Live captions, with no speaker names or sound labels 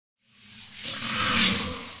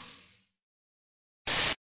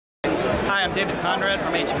Hi, I'm David Conrad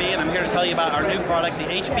from HP, and I'm here to tell you about our new product, the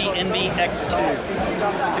HP Envy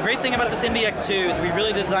X2. The great thing about this Envy X2 is we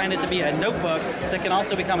really designed it to be a notebook that can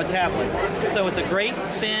also become a tablet. So it's a great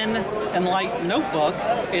thin and light notebook.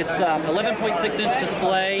 It's 11.6-inch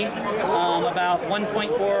display, about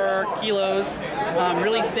 1.4 kilos,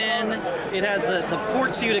 really thin. It has the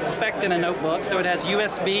ports you'd expect in a notebook. So it has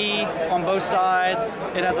USB on both sides.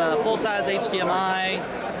 It has a full-size HDMI.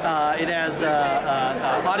 It has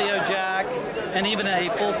audio jack and even a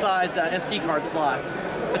full-size SD card slot.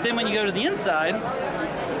 But then when you go to the inside,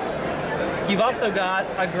 you've also got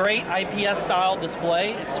a great IPS-style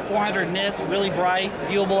display. It's 400 nits, really bright,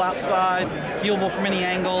 viewable outside, viewable from any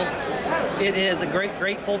angle. It is a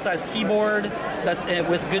great full-size keyboard that's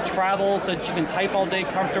with good travel, so that you can type all day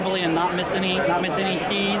comfortably and not miss any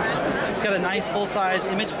keys. It's got a nice full-size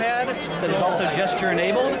image pad that is also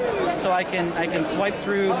gesture-enabled, so I can swipe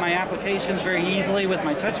through my applications very easily with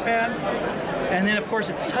my touchpad. And then, of course,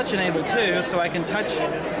 it's touch-enabled too, so I can touch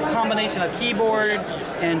a combination of keyboard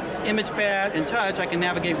and image pad and touch. I can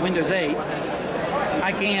navigate Windows 8.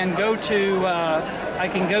 I can go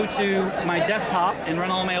to my desktop and run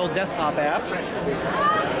all my old desktop apps.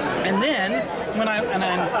 And then, when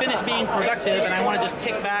I'm finished being productive and I want to just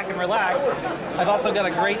kick back and relax, I've also got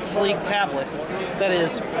a great sleek tablet that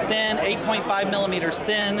is thin, 8.5 millimeters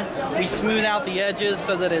thin. We smooth out the edges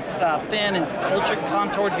so that it's thin and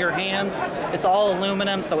contoured to your hands. It's all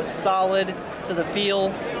aluminum, so it's solid to the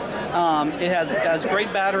feel. It has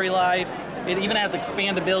great battery life. It even has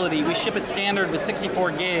expandability. We ship it standard with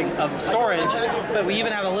 64 gig of storage, but we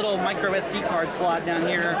even have a little micro SD card slot down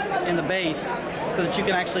here in the base so that you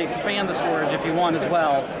can actually expand the storage if you want as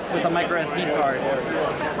well with a micro SD card.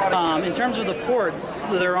 In terms of the ports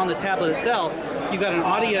that are on the tablet itself, you've got an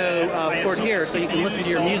audio port here so you can listen to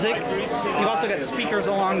your music. You've also got speakers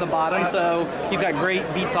along the bottom, so you've got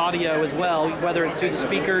great Beats audio as well, whether it's through the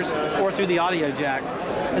speakers or through the audio jack.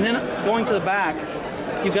 And then going to the back,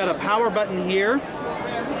 you've got a power button here.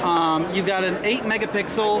 You've got an 8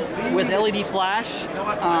 megapixel with LED flash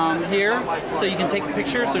here, so you can take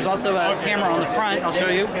pictures. There's also a camera on the front, I'll show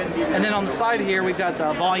you. And then on the side here, we've got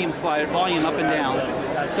the volume slider, volume up and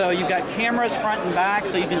down. So you've got cameras front and back,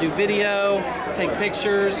 so you can do video, take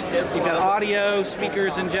pictures. You've got audio,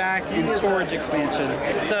 speakers and jack, and storage expansion.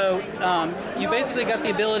 So you basically got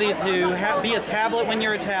the ability to be a tablet when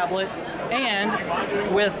you're a tablet, and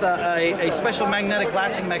with a special magnetic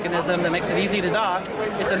latching mechanism that makes it easy to dock.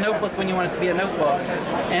 It's a notebook when you want it to be a notebook,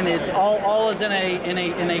 and it all is in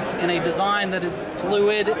a design that is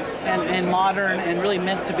fluid and modern and really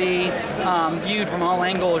meant to be viewed from all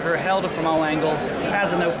angles or held from all angles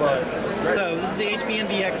as a notebook. So this is the HP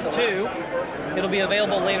Envy X2. It'll be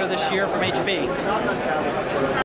available later this year from HP.